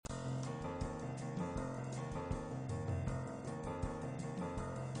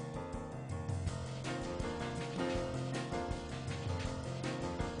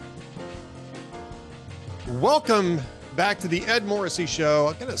Welcome back to the Ed Morrissey Show.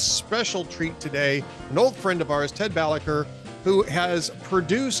 I got a special treat today. An old friend of ours, Ted Balaker, who has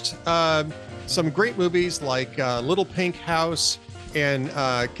produced some great movies like Little Pink House and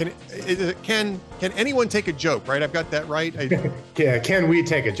Can Anyone Take a Joke? Right, I've got that right. Yeah, Can We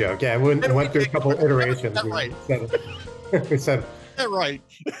Take a Joke? Yeah, we went through a couple iterations. That right. We said that right.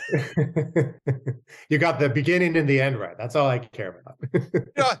 You got the beginning and the end right. That's all I care about.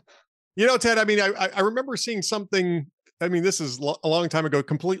 Ted, I mean, I remember seeing something. I mean, this is a long time ago,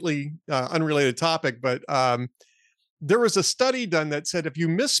 completely unrelated topic, but there was a study done that said if you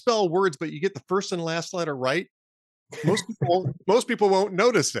misspell words, but you get the first and last letter right, most people won't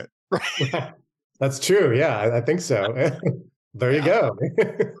notice it. Right? That's true. Yeah, I think so. There you go.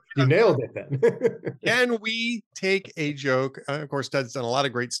 You nailed it then. Can we take a joke? Of course, Ted's done a lot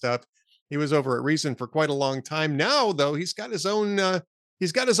of great stuff. He was over at Reason for quite a long time. Now, though, he's got his own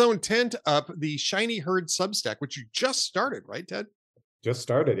tent up, the Shiny Herd Substack, which you just started, right, Ted? Just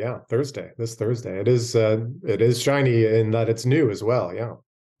started, yeah. This Thursday. It is shiny in that it's new as well. Yeah,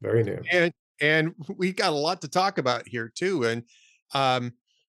 very new. And we got a lot to talk about here too. And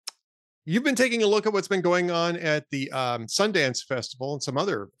you've been taking a look at what's been going on at the Sundance Festival and some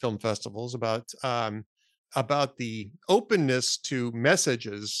other film festivals about the openness to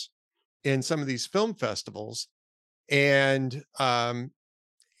messages in some of these film festivals, and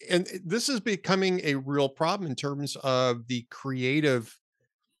this is becoming a real problem in terms of the creative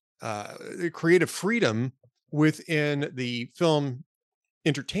freedom within the film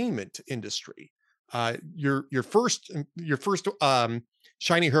entertainment industry. Your first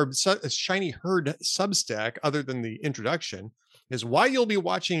Shiny Herd Substack, other than the introduction, is why you'll be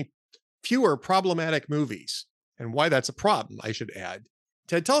watching fewer problematic movies and why that's a problem, I should add.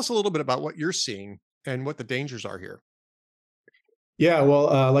 Ted, tell us a little bit about what you're seeing and what the dangers are here. Yeah,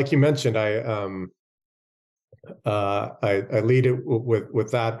 well, like you mentioned, I lead it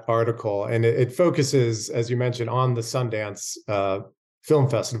with that article, and it focuses, as you mentioned, on the Sundance Film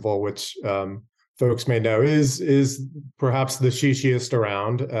Festival, which folks may know is perhaps the shishiest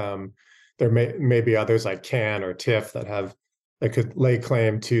around. There may be others like Cannes or TIFF that could lay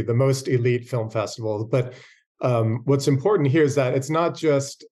claim to the most elite film festivals. But what's important here is that it's not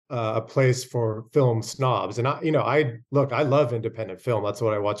just a place for film snobs. And I love independent film. That's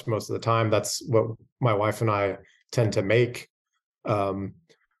what I watch most of the time. That's what my wife and I tend to make.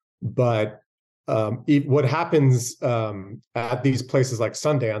 But what happens at these places like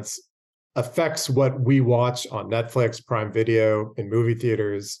Sundance affects what we watch on Netflix, Prime Video, in movie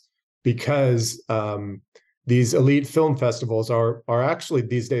theaters, because these elite film festivals are actually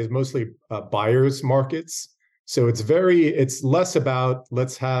these days mostly buyers markets. So it's less about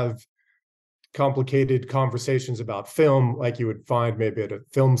let's have complicated conversations about film like you would find maybe at a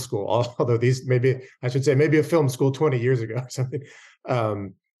film school, although maybe a film school 20 years ago or something.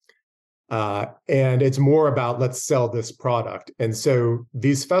 And it's more about let's sell this product. And so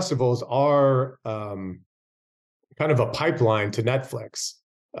these festivals are kind of a pipeline to Netflix,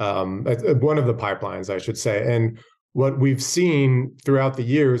 one of the pipelines, I should say. And what we've seen throughout the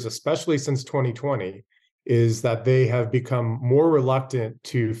years, especially since 2020, is that they have become more reluctant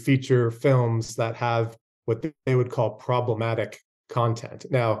to feature films that have what they would call problematic content.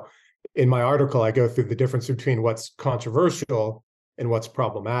 Now, in my article, I go through the difference between what's controversial and what's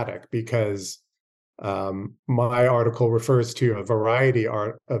problematic, because my article refers to Variety,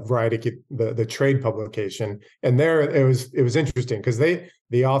 the trade publication, and there it was interesting because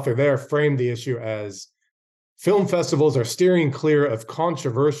the author there framed the issue as film festivals are steering clear of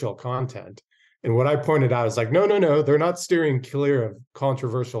controversial content. And what I pointed out is like, no, they're not steering clear of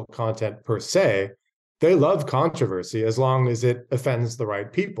controversial content per se. They love controversy as long as it offends the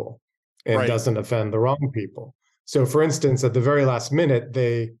right people and doesn't offend the wrong people. So, for instance, at the very last minute,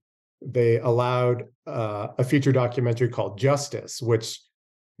 they allowed a feature documentary called Justice, which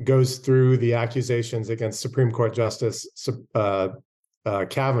goes through the accusations against Supreme Court Justice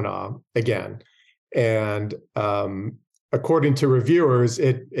Kavanaugh again. And according to reviewers,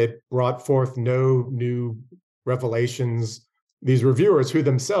 it brought forth no new revelations. These reviewers, who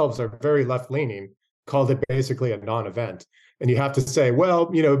themselves are very left-leaning, called it basically a non-event. And you have to say, well,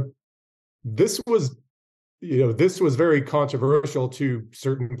 this was very controversial to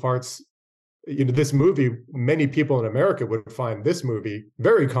certain parts. This movie, many people in America would find this movie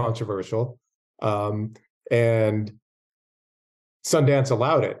very controversial. And Sundance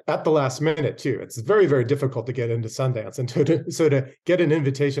allowed it at the last minute too. It's very, very difficult to get into Sundance, and to get an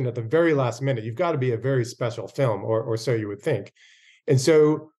invitation at the very last minute, you've got to be a very special film, or so you would think. And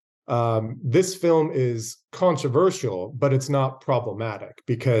so this film is controversial, but it's not problematic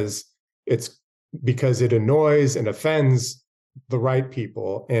because it's because it annoys and offends the right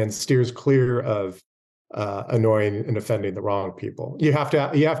people and steers clear of annoying and offending the wrong people. You have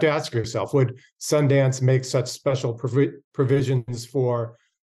to ask yourself, would Sundance make such special provisions for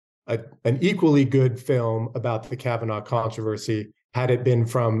an equally good film about the Kavanaugh controversy had it been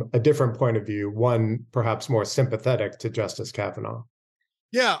from a different point of view, one perhaps more sympathetic to Justice Kavanaugh?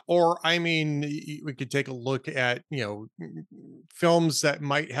 Yeah, or I mean, we could take a look at, films that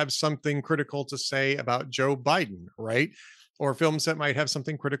might have something critical to say about Joe Biden, right? Or films that might have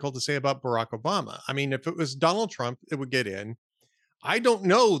something critical to say about Barack Obama. I mean, if it was Donald Trump, it would get in. I don't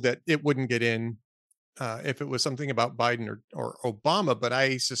know that it wouldn't get in if it was something about Biden or Obama, but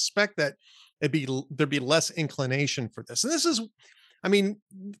I suspect that there'd be less inclination for this. And I mean,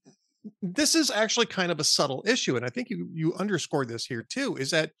 this is actually kind of a subtle issue, and I think you underscored this here too.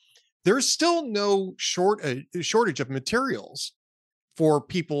 Is that there's still no shortage of materials for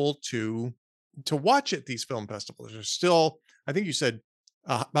people to watch at these film festivals. There's still, I think you said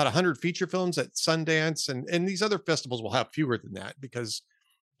about 100 feature films at Sundance, and these other festivals will have fewer than that because,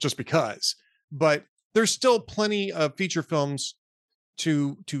 but there's still plenty of feature films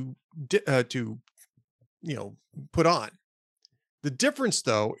to put on. The difference,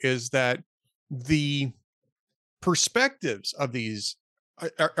 though, is that the perspectives of these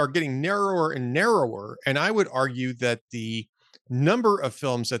are getting narrower and narrower. And I would argue that the number of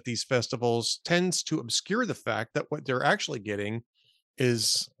films at these festivals tends to obscure the fact that what they're actually getting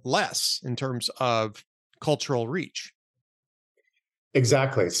is less in terms of cultural reach.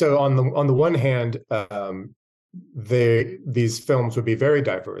 Exactly. So on the one hand, these films would be very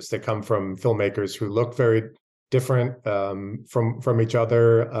diverse. They come from filmmakers who look very different from each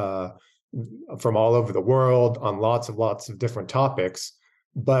other, from all over the world on lots of different topics.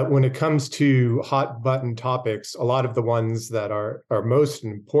 But when it comes to hot button topics, a lot of the ones that are most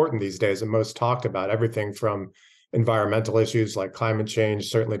important these days and most talked about, everything from environmental issues like climate change,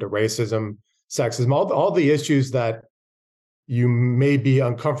 certainly to racism, sexism, all the issues that you may be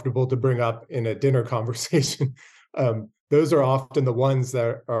uncomfortable to bring up in a dinner conversation. Those are often the ones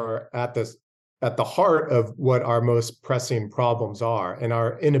that are at the heart of what our most pressing problems are. And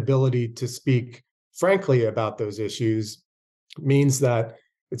our inability to speak frankly about those issues means that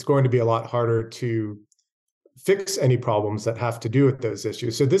it's going to be a lot harder to fix any problems that have to do with those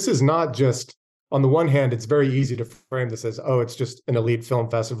issues. So this is not just, on the one hand, it's very easy to frame this as, oh, it's just an elite film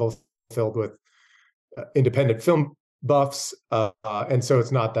festival filled with independent film buffs, and so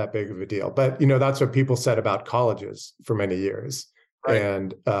it's not that big of a deal. But that's what people said about colleges for many years. Right.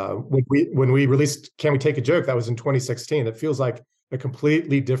 And when we released Can We Take a Joke, that was in 2016. It feels like a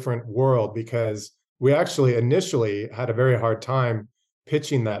completely different world because we actually initially had a very hard time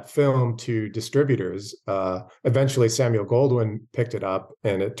pitching that film to distributors. Eventually, Samuel Goldwyn picked it up,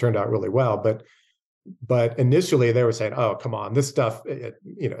 and it turned out really well. But initially, they were saying, "Oh, come on, this stuff.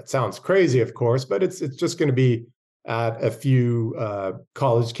 It sounds crazy, of course, but it's just going to be at a few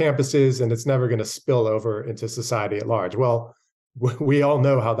college campuses, and it's never going to spill over into society at large." Well, we all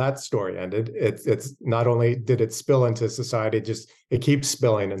know how that story ended. It's not only did it spill into society, it keeps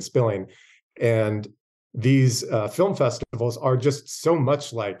spilling and spilling. And these film festivals are just so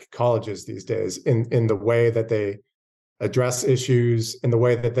much like colleges these days in the way that they address issues, in the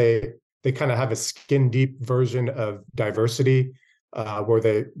way that they kind of have a skin deep version of diversity,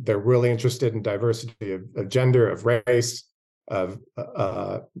 where they're really interested in diversity of gender, of race, of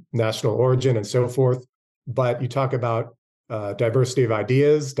national origin, and so forth. But you talk about diversity of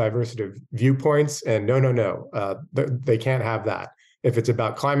ideas, diversity of viewpoints, and no, they can't have that. If it's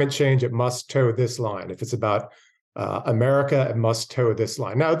about climate change, it must toe this line. If it's about America, it must toe this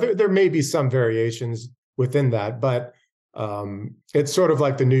line. Now, there may be some variations within that, but it's sort of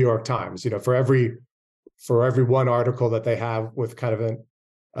like the New York Times. For every one article that they have with kind of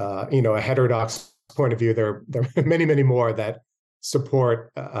a heterodox point of view, there are many more that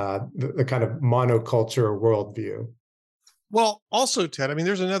support the kind of monoculture worldview. Well, also, Ted, I mean,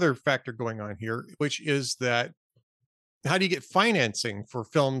 there's another factor going on here, which is that how do you get financing for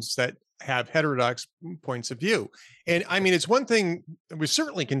films that have heterodox points of view? And I mean, it's one thing, we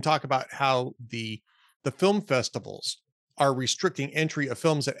certainly can talk about how the film festivals are restricting entry of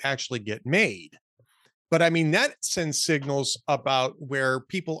films that actually get made. But I mean, that sends signals about where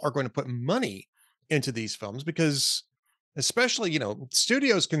people are going to put money into these films, because especially,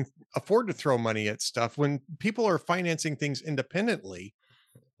 studios can afford to throw money at stuff. When people are financing things independently,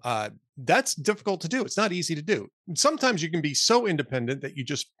 that's difficult to do. It's not easy to do. Sometimes you can be so independent that you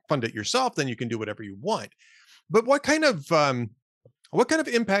just fund it yourself, then you can do whatever you want. But what kind of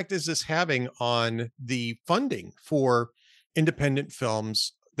impact is this having on the funding for independent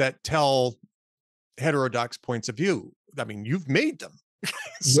films that tell heterodox points of view. I mean, you've made them.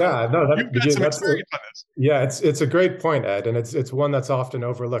 So Yeah, no, you've got some experience on this. yeah, it's a great point, Ed, and it's one that's often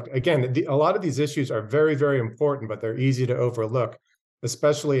overlooked. Again, a lot of these issues are very, very important, but they're easy to overlook,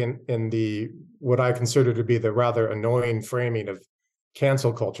 especially in the what I consider to be the rather annoying framing of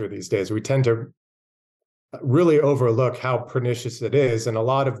cancel culture these days. We tend to really overlook how pernicious it is, and a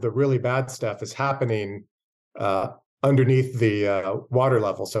lot of the really bad stuff is happening underneath the water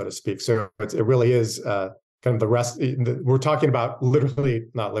level, so to speak. So it really is kind of the rest. We're talking about literally,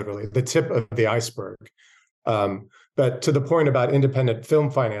 not literally, the tip of the iceberg. But to the point about independent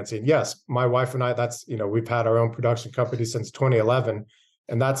film financing, yes, my wife and I, that's, we've had our own production company since 2011,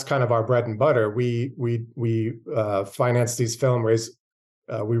 and that's kind of our bread and butter. We finance these film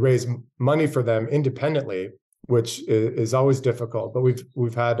we raise money for them independently, which is always difficult, but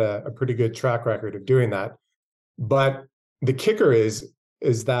we've had a pretty good track record of doing that. But the kicker is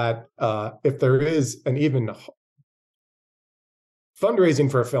that if there is an even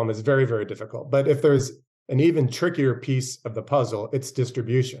fundraising for a film is very, very difficult. But if there's an even trickier piece of the puzzle, it's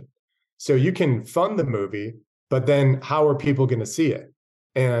distribution. So you can fund the movie, but then how are people going to see it?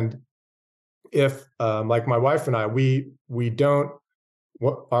 And if, like my wife and I, we don't,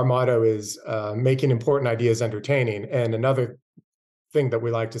 what our motto is making important ideas entertaining. And another thing that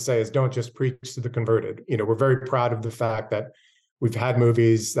we like to say is don't just preach to the converted. We're very proud of the fact that we've had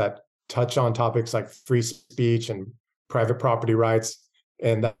movies that touch on topics like free speech and private property rights,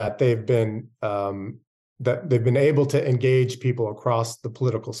 and that they've been able to engage people across the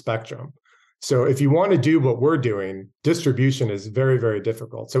political spectrum. So if you want to do what we're doing, distribution is very, very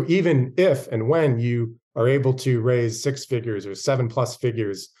difficult. So even if and when you are able to raise 6 figures or 7+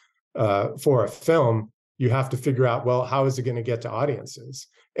 figures for a film, you have to figure out, well, how is it going to get to audiences?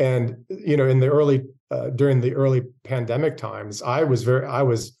 And in the early during the early pandemic times, I was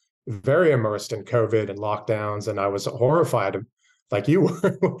very immersed in COVID and lockdowns, and I was horrified, like you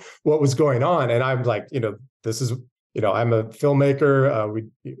were, what was going on. And I'm like, this is, I'm a filmmaker.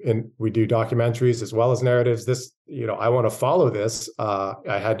 We do documentaries as well as narratives. This, I want to follow this. I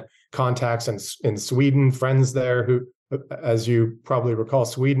had contacts in Sweden, friends there who, as you probably recall,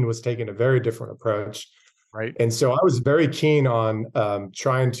 Sweden was taking a very different approach. Right. And so I was very keen on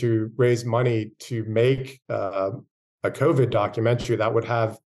trying to raise money to make a COVID documentary that would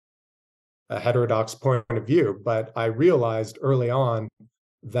have a heterodox point of view. But I realized early on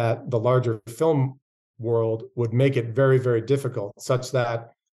that the larger film world would make it very, very difficult, such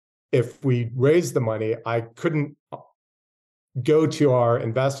that if we raised the money, I couldn't go to our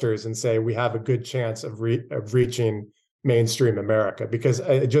investors and say we have a good chance of reaching mainstream America, because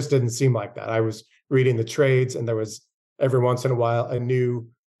it just didn't seem like that. I was reading the trades, and there was every once in a while a new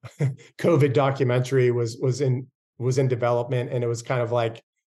COVID documentary was in development, and it was kind of like,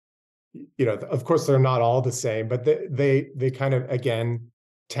 of course they're not all the same, but they kind of, again,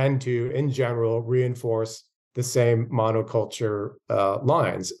 tend to, in general, reinforce the same monoculture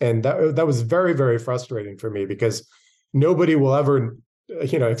lines. And that was very, very frustrating for me, because nobody will ever,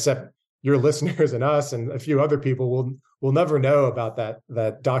 except your listeners and us and a few other people will never know about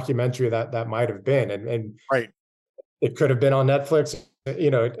that documentary that might have been. And right. It could have been on Netflix,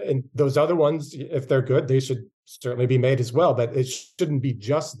 and those other ones, if they're good, they should certainly be made as well, but it shouldn't be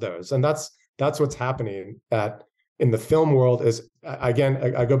just those. And that's what's happening in the film world. Is,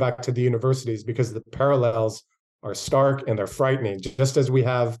 again, I go back to the universities, because the parallels are stark and they're frightening. Just as we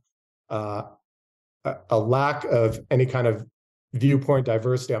have a lack of any kind of viewpoint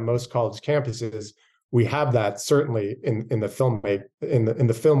diversity on most college campuses, we have that certainly in the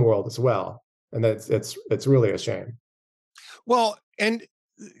film world as well, and it's really a shame. Well, and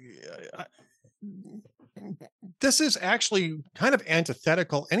this is actually kind of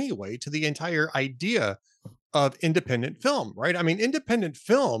antithetical anyway to the entire idea of independent film, right? I mean, independent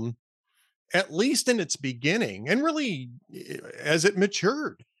film, at least in its beginning, and really as it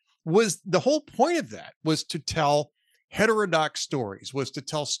matured, was the whole point of that was to tell heterodox stories, was to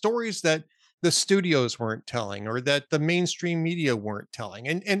tell stories that the studios weren't telling, or that the mainstream media weren't telling.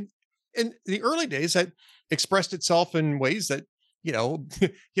 And in the early days, that expressed itself in ways that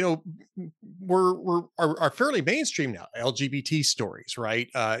are fairly mainstream now. LGBT stories, right?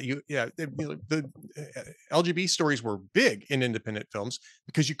 The LGBT stories were big in independent films,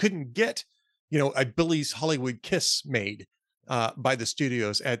 because you couldn't get a Billy's Hollywood Kiss made by the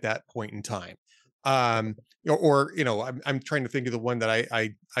studios at that point in time. I'm trying to think of the one that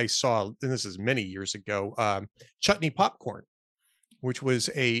I saw, and this is many years ago, Chutney Popcorn, which was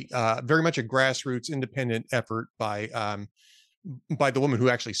a very much a grassroots independent effort by by the woman who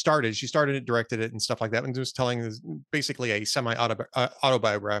actually started. She started it, directed it, and stuff like that, and was telling this, basically a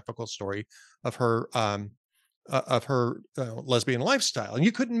autobiographical story of her lesbian lifestyle. And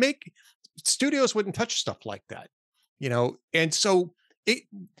you couldn't make, studios wouldn't touch stuff like that, and so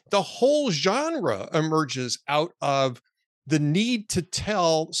the whole genre emerges out of the need to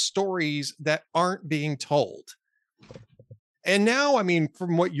tell stories that aren't being told. And now, I mean,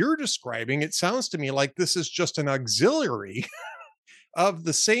 from what you're describing, it sounds to me like this is just an auxiliary of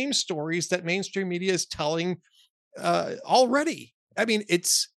the same stories that mainstream media is telling already. I mean,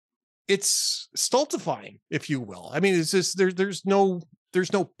 it's stultifying, if you will. I mean, it's just there's no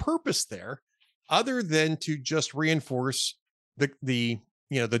purpose there other than to just reinforce the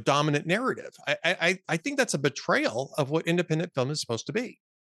dominant narrative. I think that's a betrayal of what independent film is supposed to be.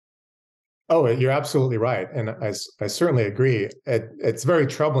 Oh, you're absolutely right. And I certainly agree. It's very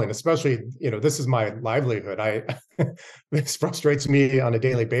troubling, especially, this is my livelihood. This frustrates me on a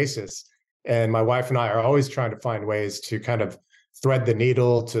daily basis. And my wife and I are always trying to find ways to kind of thread the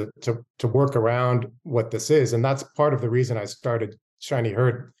needle to work around what this is. And that's part of the reason I started Shiny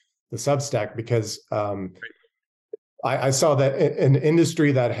Herd, the Substack, because I saw that an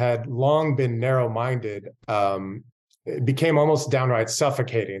industry that had long been narrow-minded, it became almost downright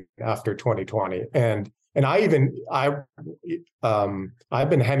suffocating after 2020. And I've been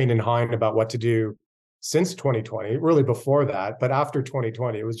hemming and hawing about what to do since 2020, really before that. But after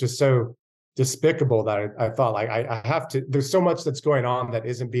 2020, it was just so despicable that I thought, like, I have to, there's so much that's going on that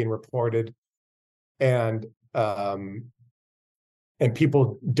isn't being reported. And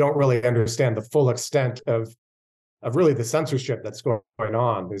people don't really understand the full extent of really the censorship that's going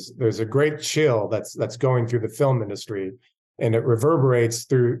on. There's a great chill that's going through the film industry, and it reverberates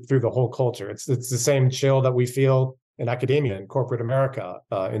through the whole culture. It's the same chill that we feel in academia, in corporate America,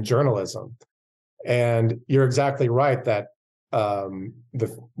 in journalism. And you're exactly right that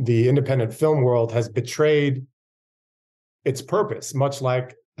the independent film world has betrayed its purpose, much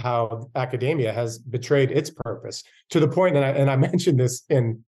like how academia has betrayed its purpose, to the point, and I mentioned this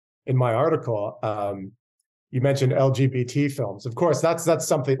in my article. You mentioned LGBT films. Of course, that's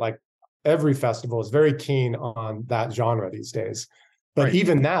something like every festival is very keen on that genre these days. But right.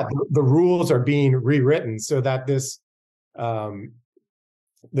 Even that, the rules are being rewritten so that this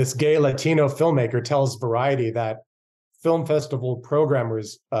gay Latino filmmaker tells Variety that film festival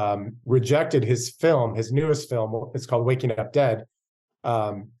programmers rejected his newest film. It's called Waking Up Dead,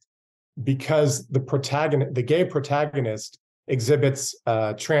 because the gay protagonist exhibits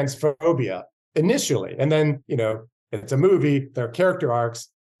transphobia initially, and then it's a movie, there are character arcs,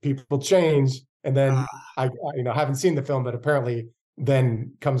 people change, and then I haven't seen the film, but apparently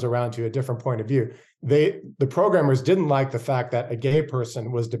then comes around to a different point of view. The programmers didn't like the fact that a gay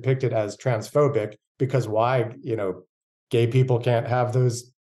person was depicted as transphobic, because why? Gay people can't have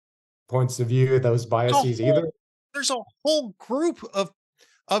those points of view, those biases either. There's a whole group of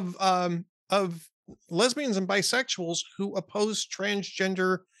lesbians and bisexuals who oppose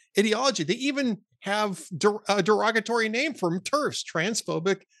transgender ideology. They even have a derogatory name for them, TERFs,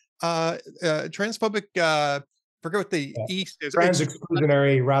 transphobic, forget what the E is.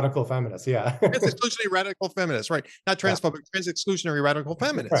 Trans-exclusionary radical feminists, yeah. Trans-exclusionary radical feminists, right. Not transphobic, trans-exclusionary radical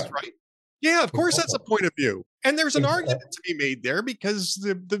feminists, right? Yeah, of course that's a point of view. And there's an argument to be made there, because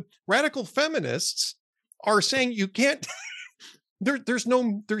the radical feminists are saying you can't, there's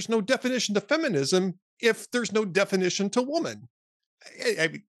no definition to feminism if there's no definition to woman.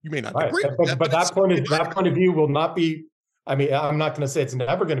 You may not agree with that, but that point of view will not be. I mean, I'm not going to say it's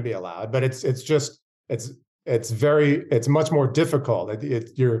never going to be allowed, but it's much more difficult.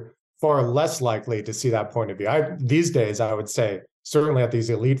 You're far less likely to see that point of view. These days, I would say, certainly at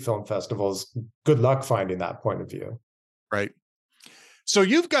these elite film festivals, good luck finding that point of view. Right. So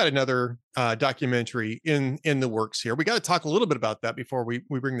you've got another documentary in the works here. We got to talk a little bit about that before we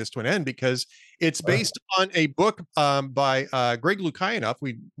bring this to an end, because it's based on a book by Greg Lukianoff.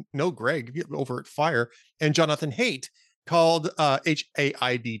 We know Greg over at Fire, and Jonathan Haidt, called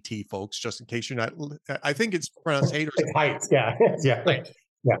H-A-I-D-T, folks, just in case you're not. I think it's pronounced Haidt. Haidt, yeah. Yeah.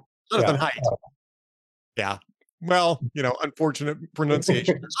 Jonathan Haidt. Yeah. Well, unfortunate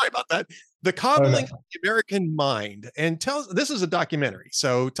pronunciation. Sorry about that. The Coddling of the American Mind. And this is a documentary.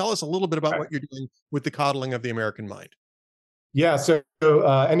 So tell us a little bit about what you're doing with the Coddling of the American Mind. Yeah. So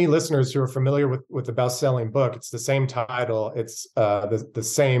any listeners who are familiar with the best-selling book, it's the same title. It's the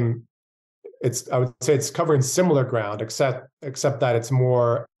same. I would say it's covering similar ground, except that it's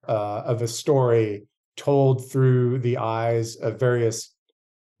more of a story told through the eyes of various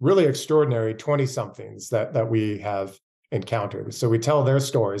really extraordinary 20-somethings that we have encountered. So we tell their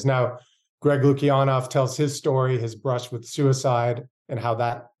stories. Now, Greg Lukianoff tells his story, his brush with suicide, and how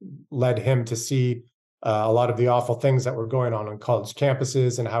that led him to see a lot of the awful things that were going on college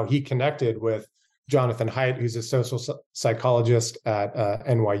campuses, and how he connected with Jonathan Haidt, who's a social psychologist at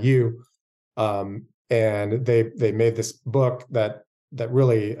NYU. And they made this book that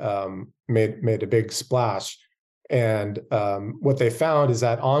really made a big splash. And what they found is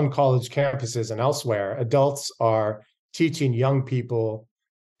that on college campuses and elsewhere, adults are teaching young people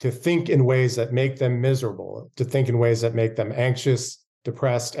to think in ways that make them miserable, to think in ways that make them anxious,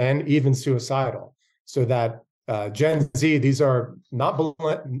 depressed, and even suicidal. So that Gen Z, these are not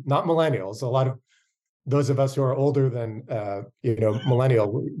millennials. A lot of those of us who are older than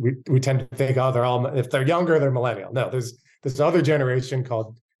millennial, we tend to think, oh, they're all, if they're younger, they're millennial. No, there's this other generation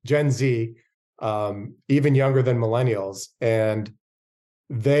called Gen Z, even younger than millennials, and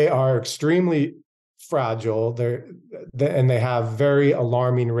they are extremely fragile. And they have very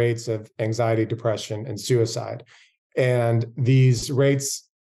alarming rates of anxiety, depression, and suicide. And these rates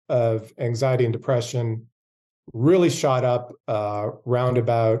of anxiety and depression really shot up round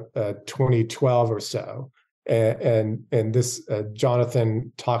about 2012 or so. And this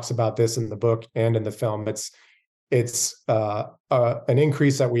Jonathan talks about this in the book and in the film. It's an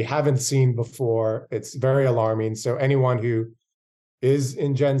increase that we haven't seen before. It's very alarming. So anyone who is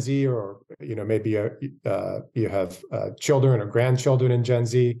in Gen Z, or maybe you have children or grandchildren in Gen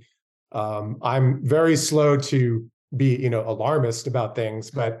Z, I'm very slow to be alarmist about things,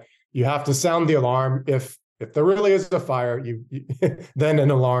 but you have to sound the alarm. If there really is a fire, then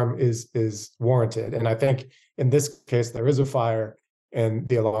an alarm is warranted. And I think in this case there is a fire, and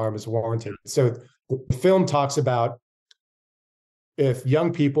the alarm is warranted. So the film talks about if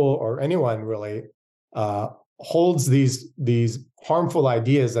young people, or anyone really, holds these harmful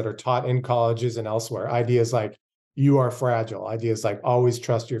ideas that are taught in colleges and elsewhere, ideas like you are fragile, ideas like always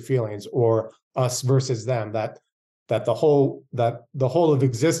trust your feelings, or us versus them, that the whole of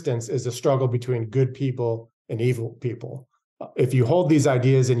existence is a struggle between good people and evil people. If you hold these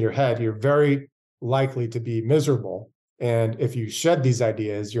ideas in your head, you're very likely to be miserable. And if you shed these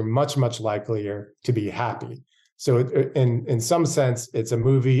ideas, you're much, much likelier to be happy. So in some sense, it's a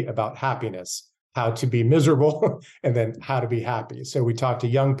movie about happiness, how to be miserable and then how to be happy. So we talk to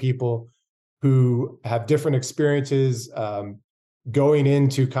young people who have different experiences going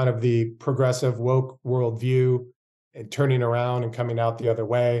into kind of the progressive woke worldview and turning around and coming out the other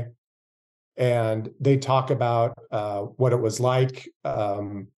way. And they talk about what it was like.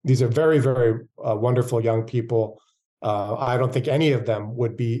 These are very, very wonderful young people. I don't think any of them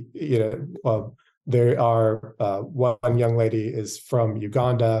would be, there are one young lady is from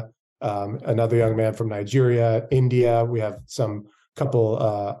Uganda, another young man from Nigeria, India. We have some couple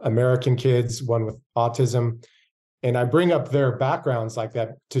American kids, one with autism. And I bring up their backgrounds like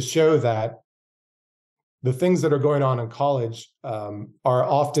that to show that the things that are going on in college are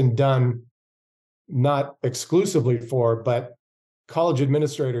often done not exclusively for, but college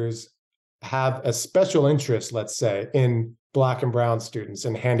administrators have a special interest, let's say, in Black and brown students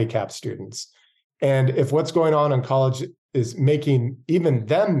and handicapped students. And if what's going on in college is making even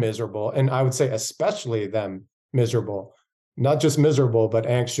them miserable, and I would say especially them miserable, not just miserable, but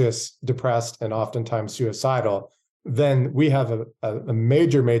anxious, depressed, and oftentimes suicidal, then we have a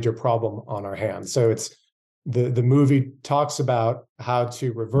major, major problem on our hands. So it's the movie talks about how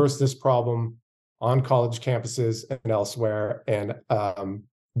to reverse this problem on college campuses and elsewhere. And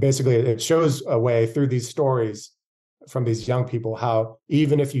basically, it shows a way through these stories from these young people, how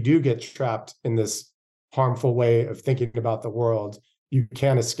even if you do get trapped in this harmful way of thinking about the world, you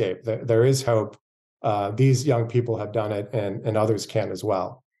can escape. There is hope. These young people have done it, and others can as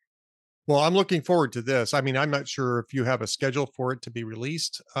well. Well, I'm looking forward to this. I mean, I'm not sure if you have a schedule for it to be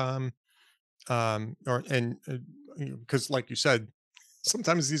released, because like you said,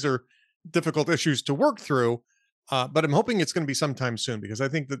 sometimes these are difficult issues to work through. But I'm hoping it's going to be sometime soon, because I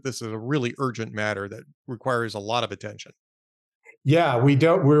think that this is a really urgent matter that requires a lot of attention. Yeah,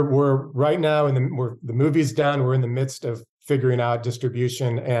 we're right now the movie's done. We're in the midst of figuring out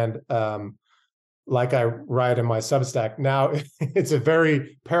distribution, and like I write in my Substack, now it's a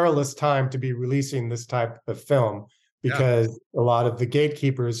very perilous time to be releasing this type of film, because a lot of the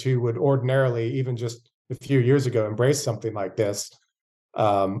gatekeepers who would ordinarily, even just a few years ago, embrace something like this,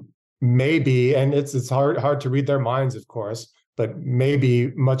 maybe, and it's hard to read their minds, of course, but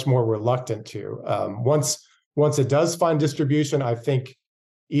maybe much more reluctant to. Once it does find distribution, I think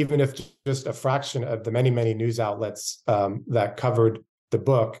even if just a fraction of the many, many news outlets that covered the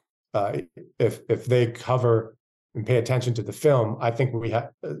book, if they cover and pay attention to the film, I think we have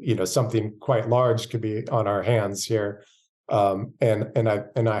something quite large could be on our hands here.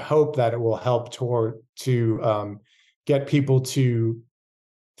 And I hope that it will help to get people to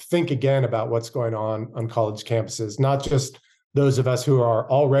think again about what's going on college campuses, not just those of us who are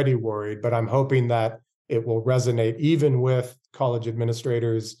already worried, but I'm hoping that it will resonate even with college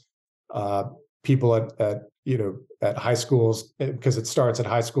administrators, people at high schools, because it starts at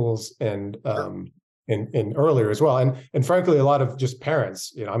high schools and in earlier as well, and frankly, a lot of just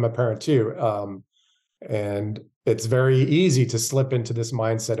parents. I'm a parent too, and it's very easy to slip into this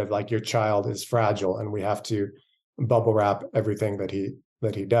mindset of like your child is fragile, and we have to bubble wrap everything that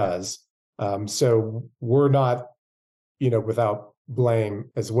he does. So we're not, without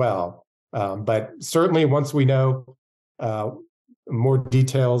blame as well. But certainly, once we know more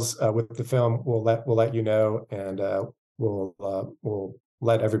details with the film, we'll let you know, and we'll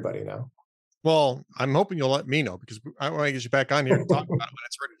let everybody know. Well, I'm hoping you'll let me know, because I want to get you back on here to talk about it when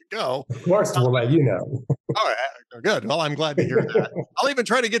it's ready to go. Of course, we'll let you know. All right, good. Well, I'm glad to hear that. I'll even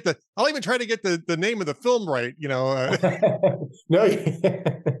try to get the name of the film right. No,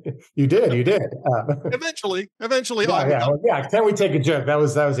 you did. Eventually. Yeah. Can we take a joke? That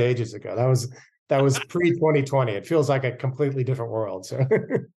was ages ago. That was pre-2020. It feels like a completely different world. So,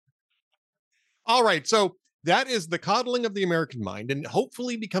 all right. So that is The Coddling of the American Mind, and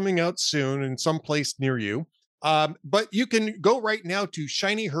hopefully be coming out soon in some place near you. But you can go right now to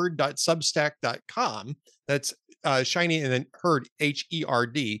shinyherd.substack.com. That's shiny and then herd,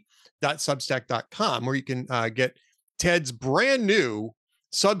 HERD.substack.com, where you can get Ted's brand new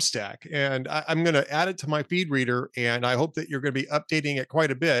Substack. And I'm going to add it to my feed reader, and I hope that you're going to be updating it quite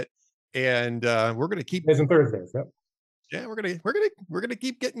a bit. And we're going to keep Thursdays and Thursdays. Yep. Yeah, we're gonna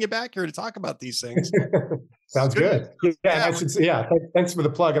keep getting you back here to talk about these things. Sounds good. Thanks for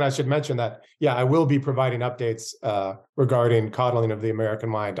the plug. And I should mention that, I will be providing updates regarding Coddling of the American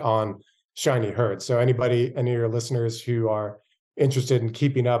Mind on Shiny Herd. So any of your listeners who are interested in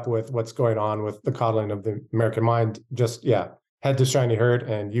keeping up with what's going on with the Coddling of the American Mind, just head to Shiny Herd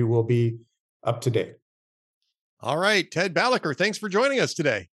and you will be up to date. All right, Ted Balaker, thanks for joining us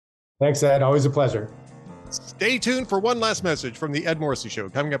today. Thanks, Ed. Always a pleasure. Stay tuned for one last message from the Ed Morrissey Show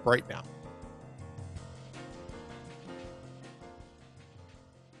coming up right now.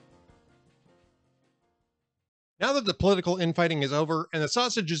 Now that the political infighting is over and the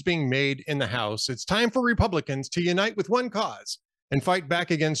sausage is being made in the House, it's time for Republicans to unite with one cause and fight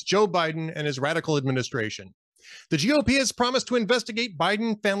back against Joe Biden and his radical administration. The GOP has promised to investigate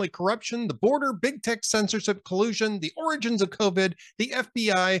Biden family corruption, the border, big tech censorship collusion, the origins of COVID, the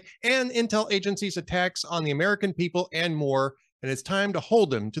FBI, and intel agencies' attacks on the American people, and more, and it's time to hold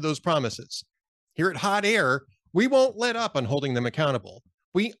them to those promises. Here at Hot Air, we won't let up on holding them accountable.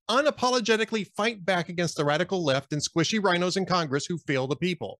 We unapologetically fight back against the radical left and squishy rhinos in Congress who fail the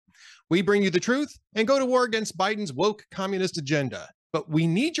people. We bring you the truth and go to war against Biden's woke communist agenda. But we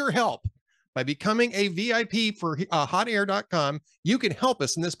need your help. By becoming a VIP for hotair.com, you can help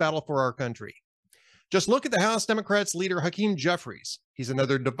us in this battle for our country. Just look at the House Democrats leader, Hakeem Jeffries. He's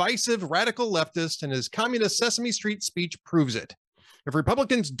another divisive, radical leftist, and his communist Sesame Street speech proves it. If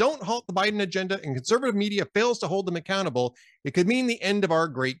Republicans don't halt the Biden agenda and conservative media fails to hold them accountable, it could mean the end of our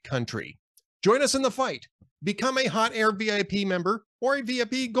great country. Join us in the fight. Become a Hot Air VIP member or a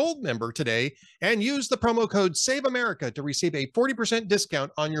VIP Gold member today, and use the promo code SAVEAMERICA to receive a 40%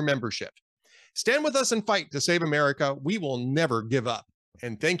 discount on your membership. Stand with us and fight to save America. We will never give up.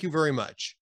 And thank you very much.